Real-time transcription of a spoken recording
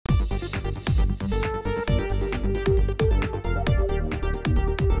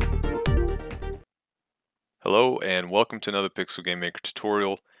Hello and welcome to another Pixel Game Maker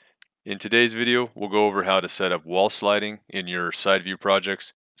tutorial. In today's video, we'll go over how to set up wall sliding in your side view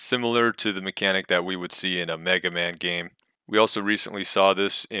projects, similar to the mechanic that we would see in a Mega Man game. We also recently saw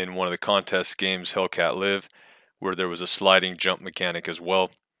this in one of the contest games, Hellcat Live, where there was a sliding jump mechanic as well.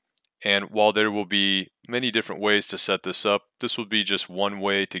 And while there will be many different ways to set this up, this will be just one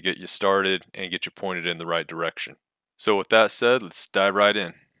way to get you started and get you pointed in the right direction. So with that said, let's dive right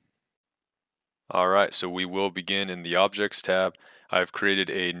in. Alright, so we will begin in the Objects tab. I've created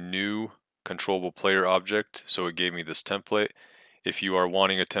a new controllable player object, so it gave me this template. If you are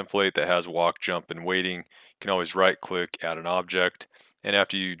wanting a template that has walk, jump, and waiting, you can always right-click, add an object, and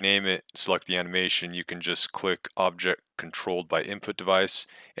after you name it, select the animation, you can just click Object Controlled by Input Device,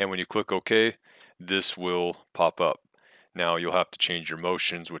 and when you click OK, this will pop up. Now you'll have to change your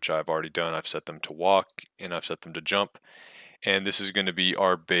motions, which I've already done. I've set them to walk, and I've set them to jump, and this is going to be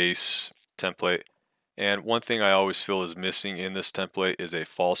our base template. And one thing I always feel is missing in this template is a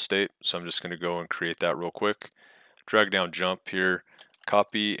fall state, so I'm just going to go and create that real quick. Drag down jump here,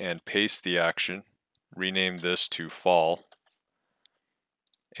 copy and paste the action, rename this to fall,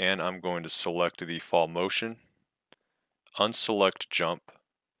 and I'm going to select the fall motion, unselect jump,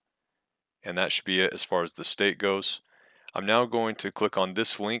 and that should be it as far as the state goes. I'm now going to click on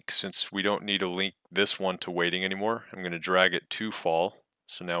this link since we don't need to link this one to waiting anymore. I'm going to drag it to fall.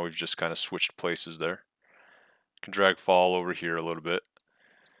 So now we've just kind of switched places there. I can drag fall over here a little bit.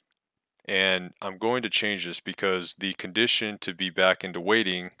 And I'm going to change this because the condition to be back into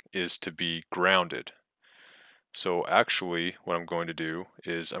waiting is to be grounded. So actually what I'm going to do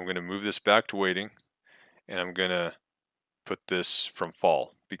is I'm going to move this back to waiting and I'm going to put this from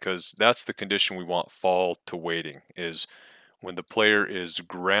fall because that's the condition we want fall to waiting, is when the player is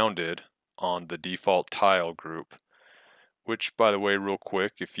grounded on the default tile group, which by the way, real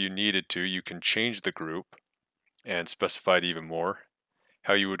quick, if you needed to, you can change the group and specify it even more.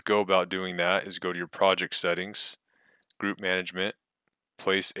 How you would go about doing that is go to your project settings, group management,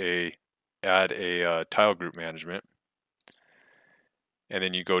 add a tile group management, and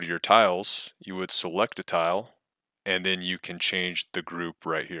then you go to your tiles, you would select a tile, and then you can change the group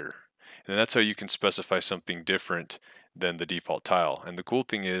right here. And that's how you can specify something different than the default tile. And the cool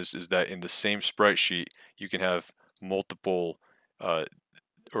thing is that in the same sprite sheet, you can have multiple,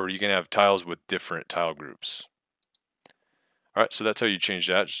 or you can have tiles with different tile groups. All right, so that's how you change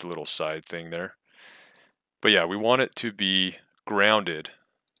that, just a little side thing there. But yeah, we want it to be grounded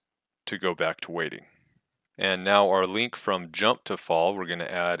to go back to waiting. And now our link from jump to fall, we're going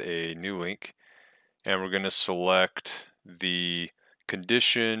to add a new link, and we're going to select the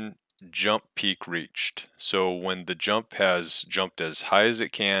condition jump peak reached. So when the jump has jumped as high as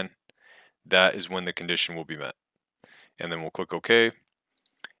it can, that is when the condition will be met. And then we'll click OK,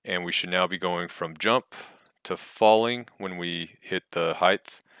 and we should now be going from jump to falling when we hit the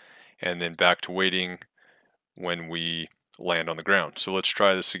height, and then back to waiting when we land on the ground. So let's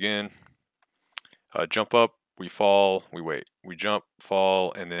try this again. Jump up, we fall, we wait. We jump,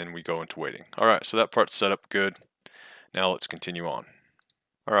 fall, and then we go into waiting. All right, so that part's set up good. Now let's continue on.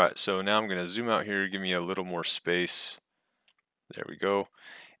 All right, so now I'm going to zoom out here, give me a little more space. There we go.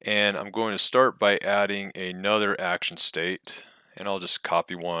 And I'm going to start by adding another action state, and I'll just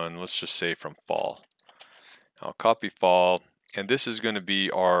copy one. Let's just say from fall. I'll copy fall, and this is going to be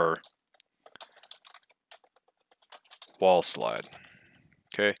our wall slide.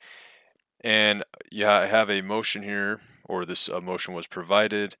 Okay, and yeah, I have a motion here, or this motion was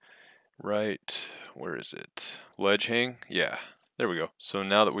provided. Right, where is it? Ledge hang? Yeah, there we go. So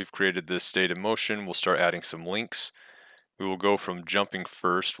now that we've created this state of motion, we'll start adding some links. We will go from jumping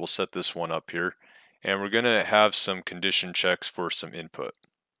first. We'll set this one up here, and we're going to have some condition checks for some input.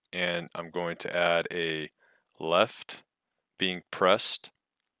 And I'm going to add a left being pressed,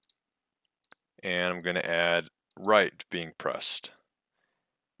 and I'm going to add right being pressed.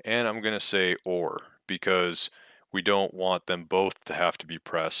 And I'm going to say or, because we don't want them both to have to be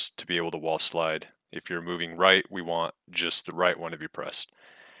pressed to be able to wall slide. If you're moving right, we want just the right one to be pressed.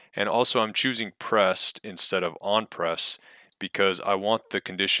 And also I'm choosing pressed instead of on press because I want the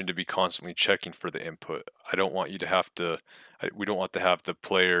condition to be constantly checking for the input. I don't want you to have to, we don't want to have the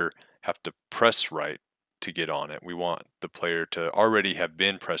player have to press right to get on it. We want the player to already have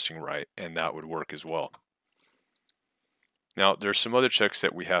been pressing right, and that would work as well. Now there's some other checks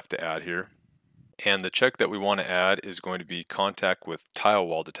that we have to add here. And the check that we want to add is going to be contact with tile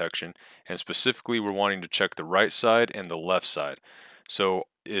wall detection. And specifically, we're wanting to check the right side and the left side. So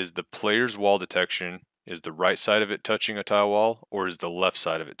is the player's wall detection, is the right side of it touching a tile wall, or is the left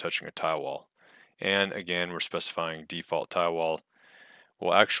side of it touching a tile wall? And again, we're specifying default tile wall.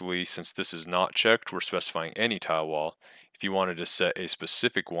 Well, actually, since this is not checked, we're specifying any tile wall. If you wanted to set a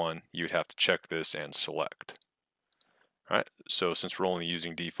specific one, you'd have to check this and select. All right, so since we're only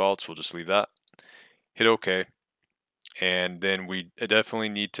using defaults, we'll just leave that. Hit OK. And then we definitely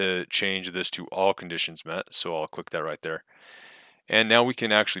need to change this to all conditions met. So I'll click that right there. And now we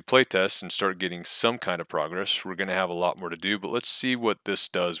can actually play test and start getting some kind of progress. We're going to have a lot more to do, but let's see what this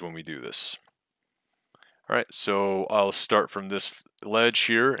does when we do this. All right, so I'll start from this ledge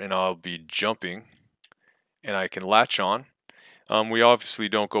here and I'll be jumping and I can latch on. We obviously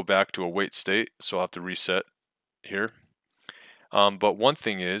don't go back to a wait state, so I'll have to reset here. But one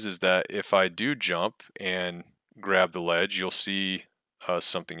thing is that if I do jump and grab the ledge, you'll see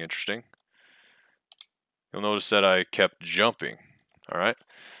something interesting. You'll notice that I kept jumping. All right,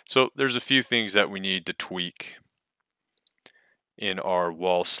 so there's a few things that we need to tweak in our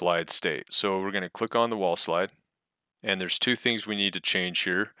wall slide state. So we're going to click on the wall slide, and there's two things we need to change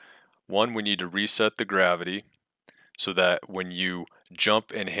here. One, we need to reset the gravity so that when you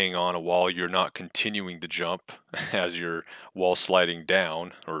jump and hang on a wall, you're not continuing to jump as you're wall sliding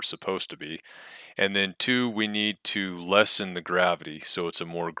down, or supposed to be. And then two, we need to lessen the gravity so it's a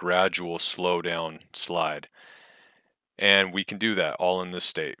more gradual slow down slide. And we can do that all in this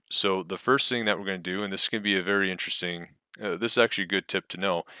state. So the first thing that we're going to do, and this can be a very interesting, this is actually a good tip to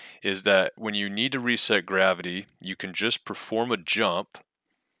know, is that when you need to reset gravity, you can just perform a jump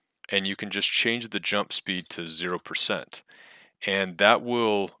and you can just change the jump speed to 0%. And that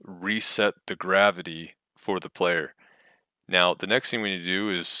will reset the gravity for the player. Now, the next thing we need to do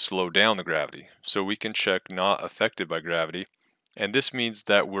is slow down the gravity. So we can check not affected by gravity. And this means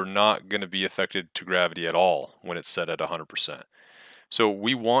that we're not going to be affected to gravity at all when it's set at 100%. So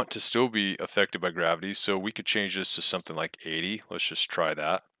we want to still be affected by gravity, so we could change this to something like 80. Let's just try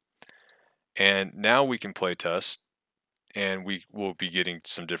that. And now we can play test, and we will be getting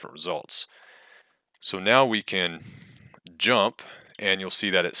some different results. So now we can jump, and you'll see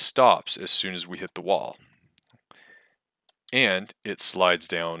that it stops as soon as we hit the wall. And it slides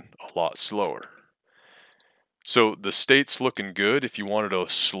down a lot slower. So the state's looking good. If you wanted a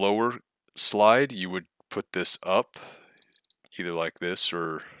slower slide, you would put this up, either like this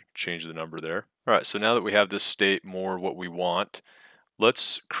or change the number there. All right, so now that we have this state more what we want,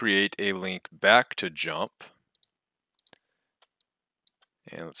 let's create a link back to jump.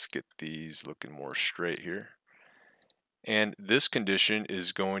 And let's get these looking more straight here. And this condition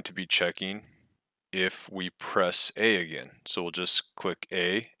is going to be checking if we press A again. So we'll just click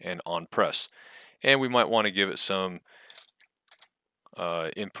A and on press. And we might want to give it some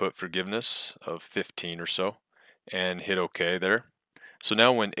input forgiveness of 15 or so and hit OK there. So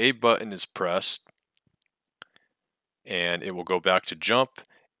now when A button is pressed, and it will go back to jump,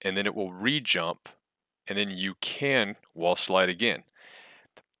 and then it will re-jump, and then you can wall slide again.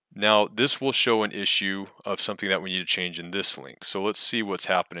 Now this will show an issue of something that we need to change in this link. So let's see what's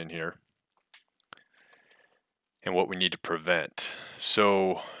happening here and what we need to prevent.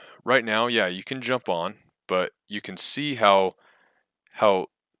 So right now, yeah, you can jump on, but you can see how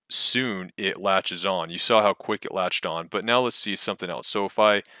soon it latches on. You saw how quick it latched on, but now let's see something else. So if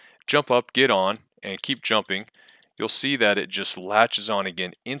I jump up, get on, and keep jumping, you'll see that it just latches on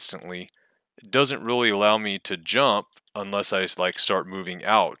again instantly. It doesn't really allow me to jump unless I like start moving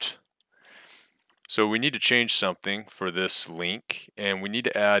out. So we need to change something for this link, and we need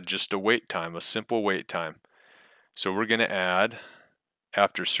to add just a wait time, a simple wait time. So we're going to add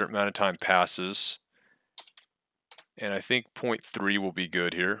after a certain amount of time passes, and I think 0.3 will be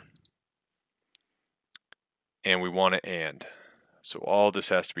good here. And we want to and. So all this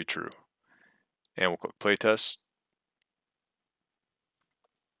has to be true. And we'll click playtest.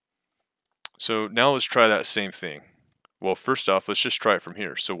 So now let's try that same thing. Well, first off, let's just try it from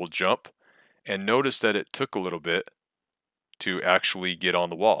here. So we'll jump, and notice that it took a little bit to actually get on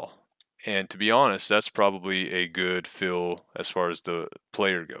the wall. And to be honest, that's probably a good fill as far as the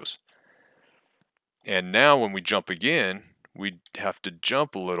player goes. And now when we jump again, we have to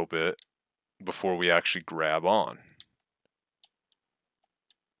jump a little bit before we actually grab on.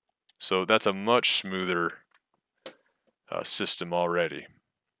 So that's a much smoother system already.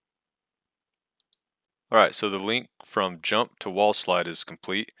 All right, so the link from jump to wall slide is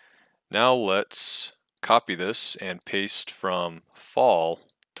complete. Now let's copy this and paste from fall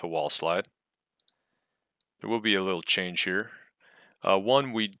to wall slide. There will be a little change here.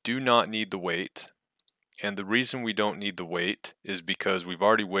 One, we do not need the wait. And the reason we don't need the wait is because we've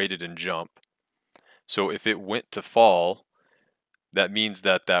already waited in jump. So if it went to fall, that means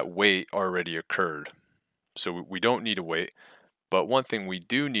that that wait already occurred. So we don't need a wait. But one thing we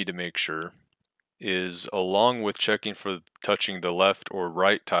do need to make sure is, along with checking for touching the left or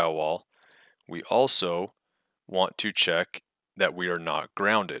right tile wall, we also want to check that we are not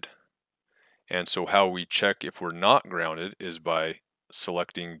grounded. And so how we check if we're not grounded is by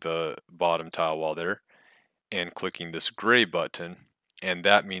selecting the bottom tile wall there and clicking this gray button, and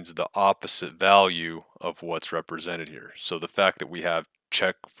that means the opposite value of what's represented here. So the fact that we have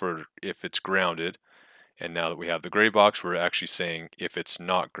check for if it's grounded, and now that we have the gray box, we're actually saying if it's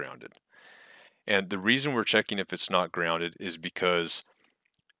not grounded. And the reason we're checking if it's not grounded is because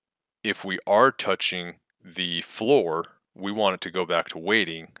if we are touching the floor, we want it to go back to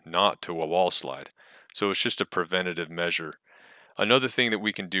waiting, not to a wall slide. So it's just a preventative measure. Another thing that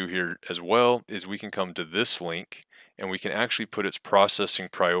we can do here as well is we can come to this link and we can actually put its processing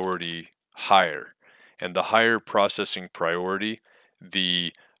priority higher. And the higher processing priority,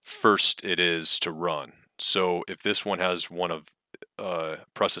 the first it is to run. So if this one has one of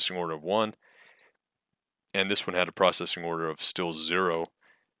processing order of 1 and this one had a processing order of still 0,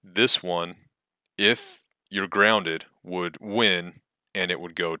 this one, if you're grounded, would win and it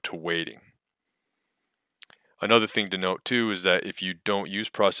would go to waiting. Another thing to note too is that if you don't use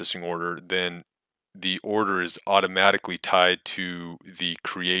processing order, then the order is automatically tied to the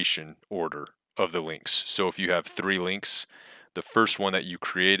creation order of the links. So if you have 3 links, the first one that you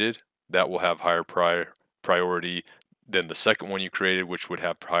created, that will have higher priority than the second one you created, which would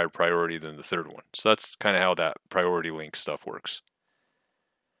have higher priority than the third one. So that's kind of how that priority link stuff works.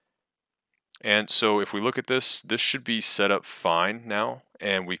 And so if we look at this, this should be set up fine now,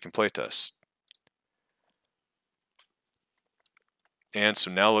 and we can playtest. And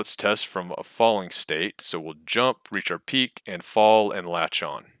so now let's test from a falling state. So we'll jump, reach our peak, and fall and latch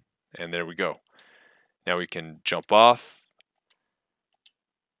on. And there we go. Now we can jump off.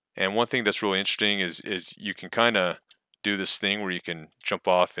 And one thing that's really interesting is you can kind of do this thing where you can jump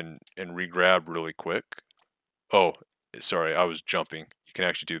off and re-grab really quick. Oh, sorry, I was jumping. You can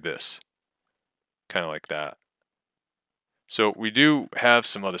actually do this. Kind of like that. So we do have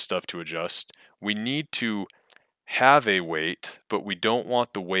some other stuff to adjust. We need to have a weight, but we don't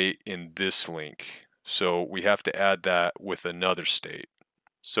want the weight in this link. So we have to add that with another state.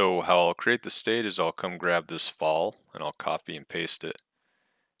 So how I'll create the state is I'll come grab this fall and I'll copy and paste it.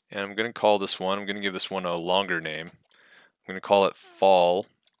 And I'm going to call this one, I'm going to give this one a longer name. I'm going to call it fall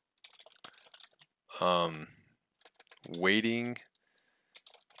waiting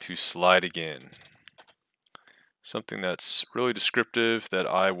to slide again. Something that's really descriptive that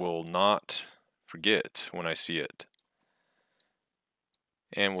I will not forget when I see it.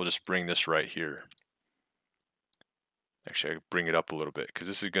 And we'll just bring this right here. Actually, I bring it up a little bit because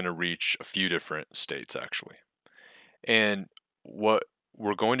this is going to reach a few different states actually. And what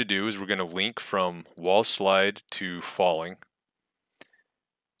we're going to do is we're going to link from wall slide to falling.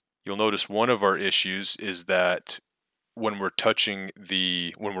 You'll notice one of our issues is that when we're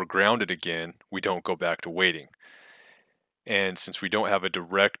when we're grounded again, we don't go back to waiting. And since we don't have a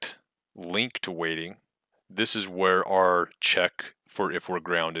direct link to waiting, this is where our check for if we're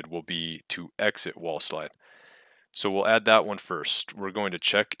grounded will be to exit wall slide. So we'll add that one first. We're going to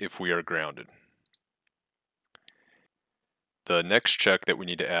check if we are grounded. The next check that we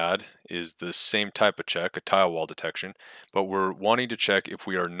need to add is the same type of check, a tile wall detection, but we're wanting to check if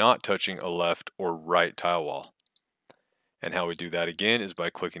we are not touching a left or right tile wall. And how we do that again is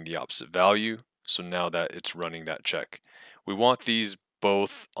by clicking the opposite value. So now that it's running that check. We want these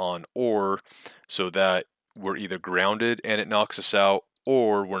both on or so that we're either grounded and it knocks us out,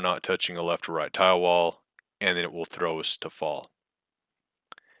 or we're not touching a left or right tile wall and then it will throw us to fall.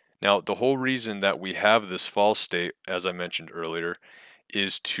 Now, the whole reason that we have this fall state, as I mentioned earlier,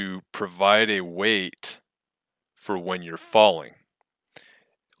 is to provide a weight for when you're falling.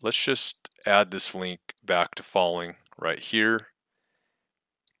 Let's just add this link back to falling right here.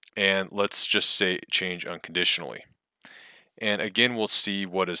 And let's just say change unconditionally. And again, we'll see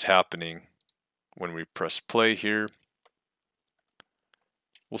what is happening when we press play here.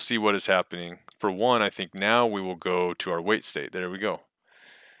 We'll see what is happening. For one, I think now we will go to our wait state. There we go.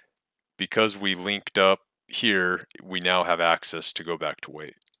 Because we linked up here, we now have access to go back to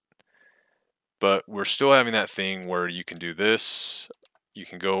wait. But we're still having that thing where you can do this, you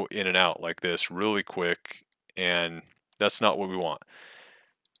can go in and out like this really quick, and that's not what we want.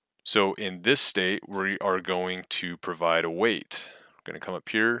 So in this state, we are going to provide a wait. We're going to come up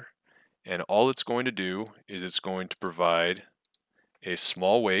here, and all it's going to do is it's going to provide a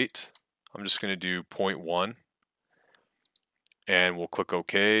small wait. I'm just going to do 0.1, and we'll click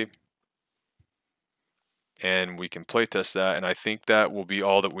OK. And we can play test that, and I think that will be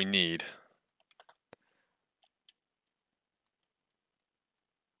all that we need.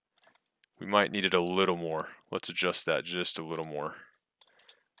 We might need it a little more. Let's adjust that just a little more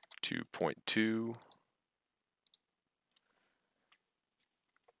to 0.2.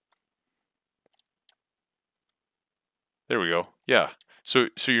 There we go. Yeah. So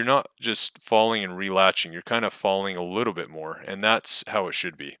you're not just falling and relatching, you're kind of falling a little bit more, and that's how it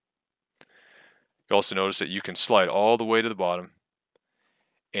should be. You also notice that you can slide all the way to the bottom,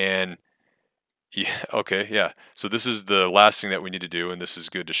 and yeah, okay, yeah. So this is the last thing that we need to do, and this is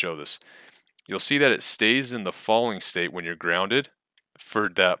good to show this. You'll see that it stays in the falling state when you're grounded for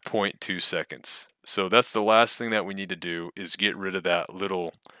that 0.2 seconds. So that's the last thing that we need to do, is get rid of that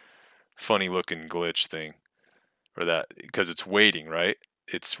little funny looking glitch thing, or that, because it's waiting, right?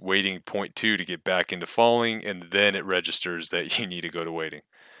 It's waiting 0.2 to get back into falling, and then it registers that you need to go to waiting.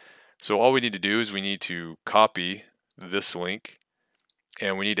 So all we need to do is we need to copy this link,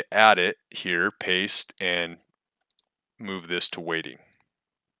 and we need to add it here, paste, and move this to waiting.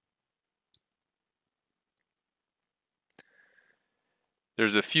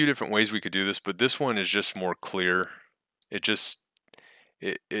 There's a few different ways we could do this, but this one is just more clear. It just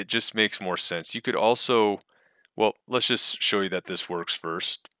makes more sense. You could also, well, let's just show you that this works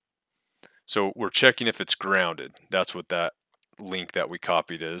first. So we're checking if it's grounded. That's what that link that we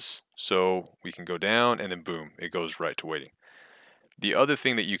copied is. So we can go down, and then boom, it goes right to waiting. The other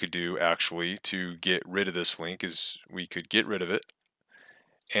thing that you could do actually to get rid of this link is we could get rid of it,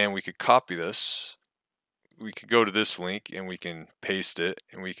 and we could copy this. We could go to this link and we can paste it,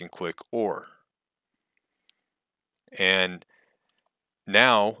 and we can click OR. And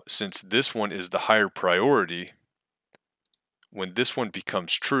now, since this one is the higher priority, when this one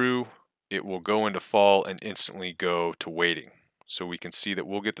becomes true, it will go into fall and instantly go to waiting. So we can see that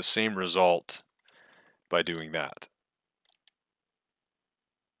we'll get the same result by doing that.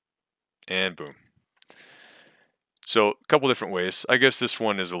 And boom. So a couple different ways. I guess this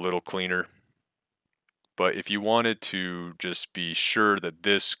one is a little cleaner, but if you wanted to just be sure that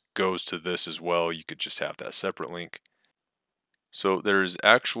this goes to this as well, you could just have that separate link. So there's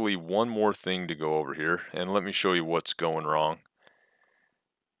actually one more thing to go over here, and let me show you what's going wrong.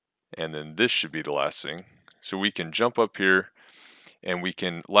 And then this should be the last thing. So we can jump up here, and we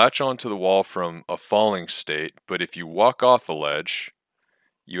can latch onto the wall from a falling state, but if you walk off a ledge,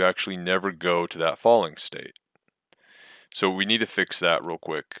 you actually never go to that falling state. So we need to fix that real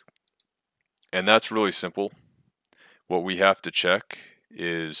quick. And that's really simple. What we have to check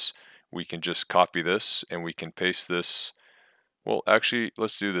is we can just copy this and we can paste this. Well, actually,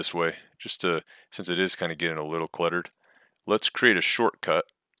 let's do this way, just to, since it is kind of getting a little cluttered, let's create a shortcut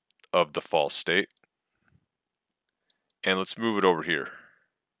of the false state, and let's move it over here.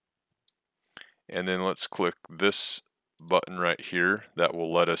 And then let's click this button right here that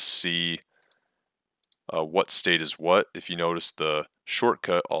will let us see what state is what. If you notice, the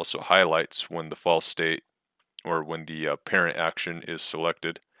shortcut also highlights when the false state, or when the parent action is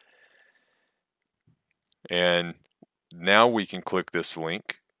selected. And now we can click this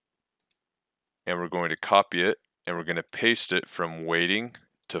link, and we're going to copy it, and we're going to paste it from waiting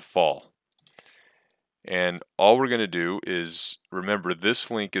to fall. And all we're going to do is, remember,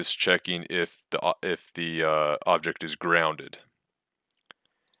 this link is checking if the object is grounded.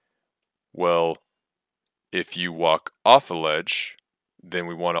 Well, if you walk off a ledge, then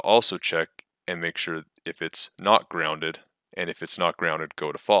we want to also check and make sure if it's not grounded, and if it's not grounded,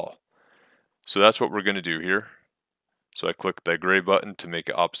 go to fall. So that's what we're going to do here. So I click that gray button to make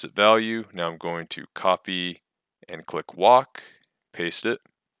it opposite value. Now I'm going to copy and click walk, paste it.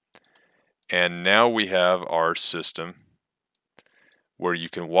 And now we have our system where you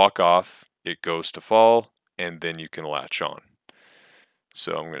can walk off, it goes to fall, and then you can latch on.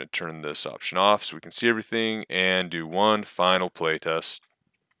 So I'm going to turn this option off so we can see everything, and do one final play test.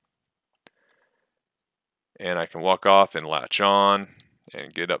 And I can walk off and latch on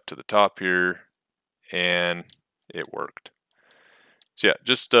and get up to the top here, and it worked. So yeah,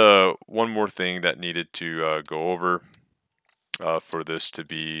 just one more thing that needed to go over for this to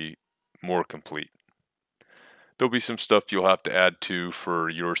be more complete. There'll be some stuff you'll have to add to for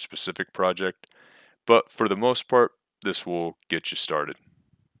your specific project, but for the most part, this will get you started.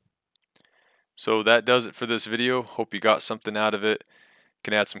 So that does it for this video. Hope you got something out of it.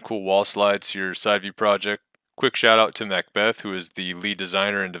 Can add some cool wall slides to your side view project. Quick shout out to Macbeth, who is the lead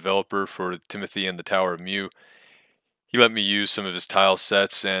designer and developer for Timothy and the Tower of Mew. He let me use some of his tile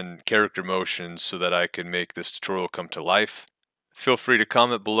sets and character motions so that I could make this tutorial come to life. Feel free to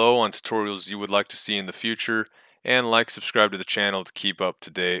comment below on tutorials you would like to see in the future, and subscribe to the channel to keep up to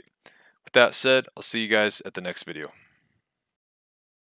date. With that said, I'll see you guys at the next video.